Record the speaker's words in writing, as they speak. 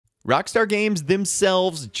Rockstar Games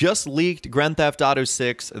themselves just leaked Grand Theft Auto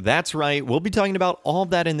 6. That's right, we'll be talking about all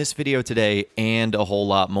of that in this video today and a whole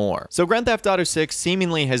lot more. So Grand Theft Auto 6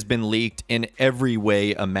 seemingly has been leaked in every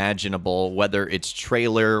way imaginable, whether its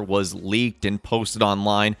trailer was leaked and posted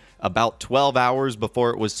online about 12 hours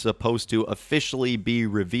before it was supposed to officially be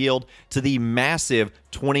revealed, to the massive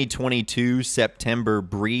 2022 September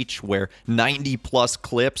breach where 90+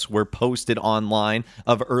 clips were posted online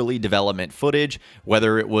of early development footage,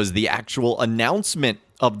 whether it was the actual announcement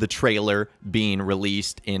of the trailer being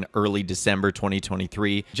released in early December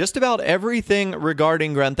 2023. Just about everything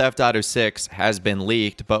regarding Grand Theft Auto 6 has been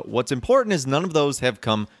leaked, but what's important is none of those have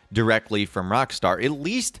come directly from Rockstar, at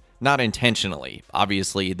least not intentionally.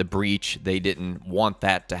 Obviously, the breach, they didn't want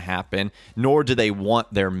that to happen, nor do they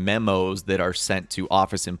want their memos that are sent to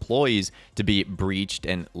office employees to be breached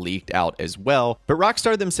and leaked out as well. But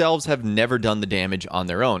Rockstar themselves have never done the damage on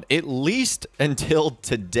their own, at least until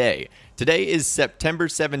today. Today is September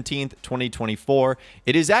 17th, 2024.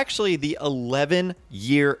 It is actually the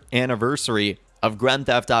 11-year anniversary of Grand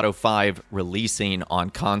Theft Auto 5 releasing on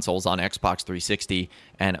consoles on Xbox 360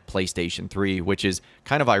 and PlayStation 3, which is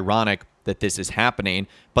kind of ironic that this is happening,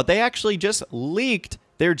 but they actually just leaked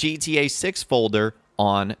their GTA 6 folder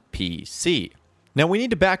on PC. Now, we need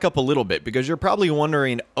to back up a little bit because you're probably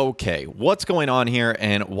wondering, okay, what's going on here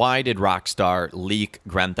and why did Rockstar leak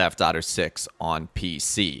Grand Theft Auto 6 on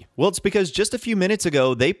PC? Well, it's because just a few minutes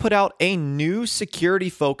ago, they put out a new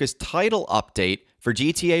security-focused title update for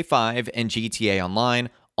GTA 5 and GTA Online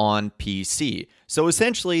on PC. So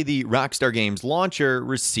essentially, the Rockstar Games launcher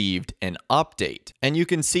received an update. And you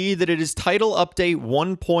can see that it is Title Update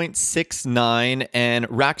 1.69, and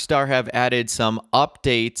Rockstar have added some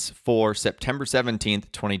updates for September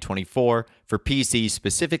 17th, 2024 for PC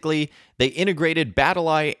specifically. They integrated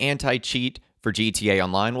BattleEye anti-cheat for GTA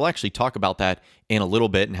Online. We'll actually talk about that in a little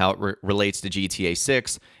bit and how it relates to GTA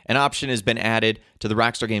 6. An option has been added to the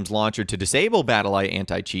Rockstar Games launcher to disable BattleEye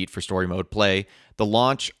anti-cheat for story mode play. The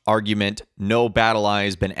launch argument, no BattleEye,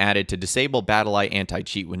 has been added to disable BattleEye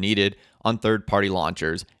anti-cheat when needed on third-party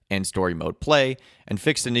launchers and story mode play, and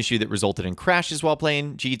fixed an issue that resulted in crashes while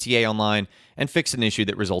playing GTA Online, and fixed an issue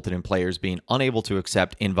that resulted in players being unable to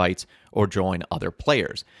accept invites or join other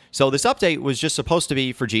players. So this update was just supposed to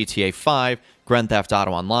be for GTA 5, Grand Theft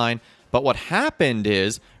Auto Online, but what happened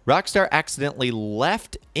is Rockstar accidentally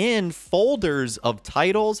left in folders of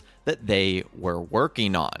titles that they were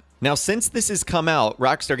working on. Now, since this has come out,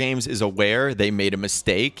 Rockstar Games is aware they made a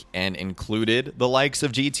mistake and included the likes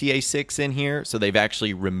of GTA 6 in here, so they've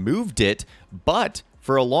actually removed it, but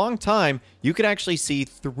for a long time, you could actually see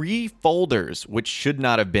 3 folders which should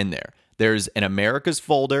not have been there. There's an Americas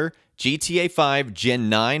folder, GTA 5 Gen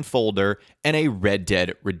 9 folder, and a Red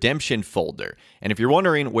Dead Redemption folder. And if you're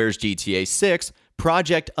wondering where's GTA 6,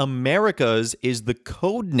 Project Americas is the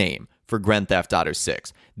code name for Grand Theft Auto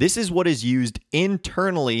 6. This is what is used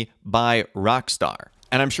internally by Rockstar.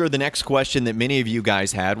 And I'm sure the next question that many of you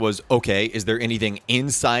guys had was, okay, is there anything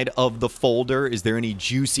inside of the folder? Is there any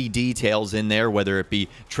juicy details in there, whether it be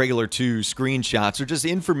trailer 2, screenshots, or just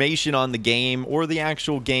information on the game or the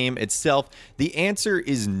actual game itself? The answer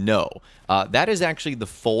is no. That is actually the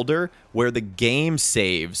folder where the game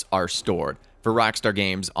saves are stored for Rockstar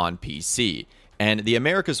Games on PC. And the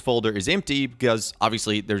Americas folder is empty because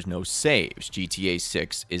obviously there's no saves. GTA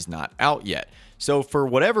 6 is not out yet. So for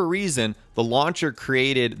whatever reason, the launcher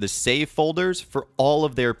created the save folders for all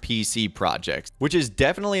of their PC projects, which is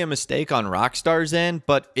definitely a mistake on Rockstar's end,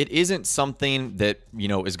 but it isn't something that,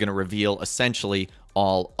 is going to reveal essentially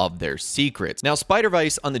all of their secrets. Now,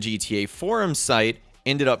 Spider-Vice on the GTA forum site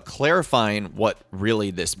ended up clarifying what really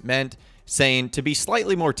this meant, saying, to be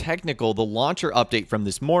slightly more technical, the launcher update from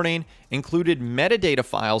this morning included metadata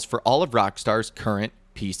files for all of Rockstar's current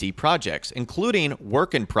PC projects, including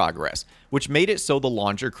work in progress, which made it so the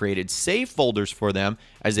launcher created save folders for them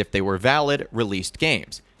as if they were valid released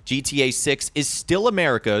games. GTA 6 is still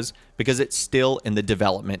America's because it's still in the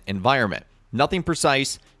development environment. Nothing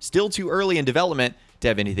precise, still too early in development to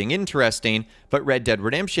have anything interesting, but Red Dead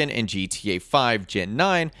Redemption and GTA 5 Gen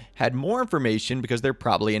 9 had more information because they're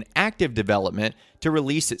probably in active development to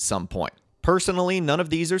release at some point. Personally, none of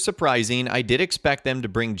these are surprising. I did expect them to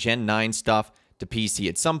bring Gen 9 stuff to PC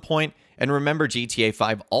at some point, And remember, GTA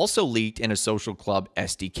 5 also leaked in a Social Club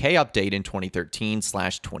SDK update in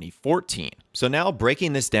 2013/2014. So now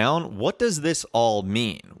breaking this down, what does this all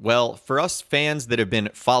mean? Well, for us fans that have been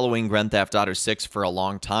following Grand Theft Auto 6 for a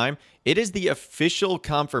long time, it is the official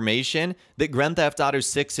confirmation that Grand Theft Auto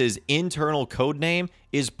 6's internal codename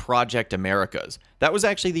is Project Americas. That was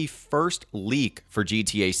actually the first leak for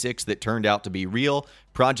GTA 6 that turned out to be real,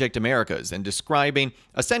 Project Americas, and describing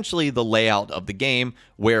essentially the layout of the game,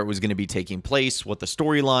 where it was going to be taking place, what the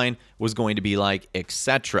storyline was going to be like,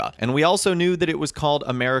 etc. And we also knew that it was called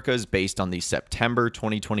Americas based on the September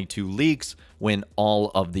 2022 leaks, when all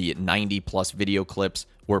of the 90+ video clips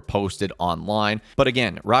were posted online. But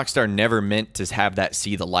again, Rockstar never meant to have that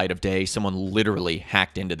see the light of day. Someone literally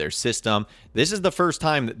hacked into their system. This is the first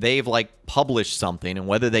time that they've published something, and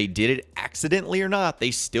whether they did it accidentally or not,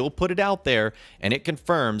 they still put it out there, and it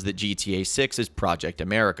confirms that GTA 6 is Project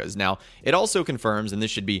Americas. Now, it also confirms, and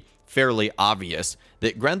this should be fairly obvious,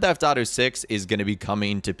 that Grand Theft Auto 6 is going to be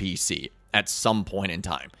coming to PC at some point in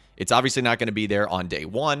time. It's obviously not going to be there on day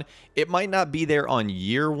one. It might not be there on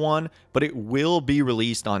year one, but it will be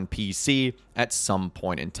released on PC at some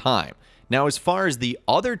point in time. Now, as far as the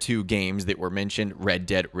other two games that were mentioned, Red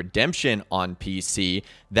Dead Redemption on PC,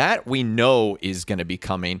 that we know is going to be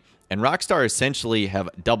coming, and Rockstar essentially have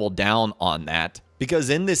doubled down on that.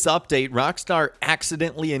 Because in this update, Rockstar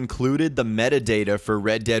accidentally included the metadata for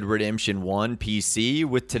Red Dead Redemption 1 PC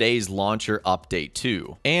with today's launcher update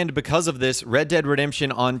 2. And because of this, Red Dead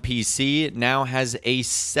Redemption on PC now has a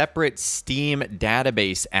separate Steam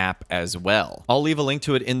database app as well. I'll leave a link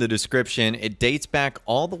to it in the description. It dates back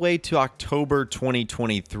all the way to October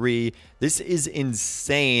 2023. This is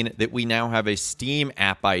insane that we now have a Steam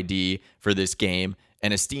app ID for this game,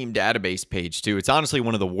 and a Steam database page too. It's honestly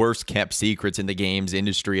one of the worst kept secrets in the games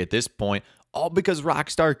industry at this point, all because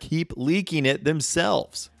Rockstar keep leaking it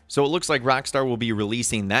themselves. So it looks like Rockstar will be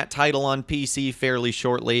releasing that title on PC fairly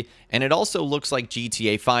shortly, and it also looks like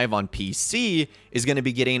GTA 5 on PC is going to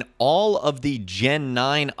be getting all of the Gen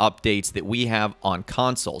 9 updates that we have on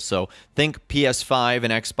console. So think PS5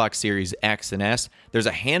 and Xbox Series X and S. There's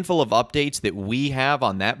a handful of updates that we have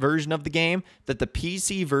on that version of the game that the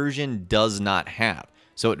PC version does not have.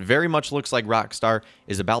 So it very much looks like Rockstar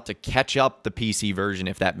is about to catch up the PC version,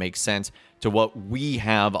 if that makes sense, to what we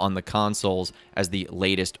have on the consoles as the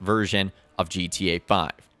latest version of GTA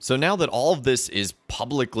 5. So now that all of this is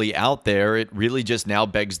publicly out there, it really just now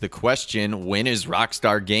begs the question, when is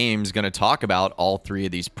Rockstar Games going to talk about all three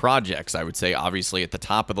of these projects? I would say obviously at the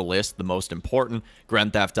top of the list, the most important,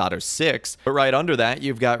 Grand Theft Auto 6. But right under that,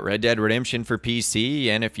 you've got Red Dead Redemption for PC,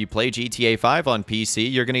 and if you play GTA 5 on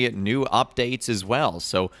PC, you're going to get new updates as well.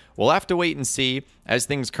 So we'll have to wait and see. As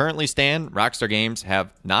things currently stand, Rockstar Games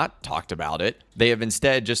have not talked about it. They have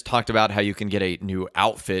instead just talked about how you can get a new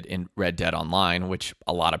outfit in Red Dead Online, which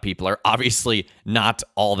a lot of people are obviously not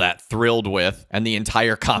all that thrilled with. And the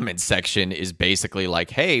entire comment section is basically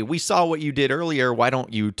like, hey, we saw what you did earlier. Why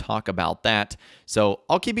don't you talk about that? So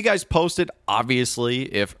I'll keep you guys posted, obviously,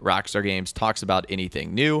 if Rockstar Games talks about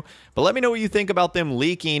anything new. But let me know what you think about them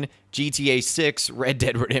leaking GTA 6, Red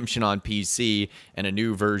Dead Redemption on PC, and a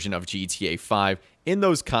new version of GTA 5 in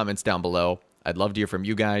those comments down below. I'd love to hear from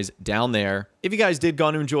you guys down there. If you guys did go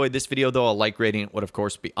on to enjoy this video, though, a like rating would, of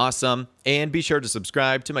course, be awesome. And be sure to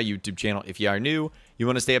subscribe to my YouTube channel if you are new. You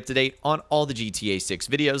want to stay up to date on all the GTA 6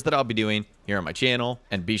 videos that I'll be doing here on my channel.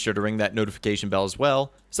 And be sure to ring that notification bell as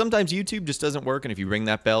well. Sometimes YouTube just doesn't work, and if you ring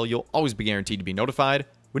that bell, you'll always be guaranteed to be notified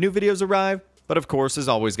when new videos arrive. But of course, as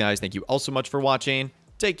always, guys, thank you all so much for watching.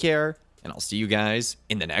 Take care, and I'll see you guys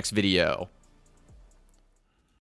in the next video.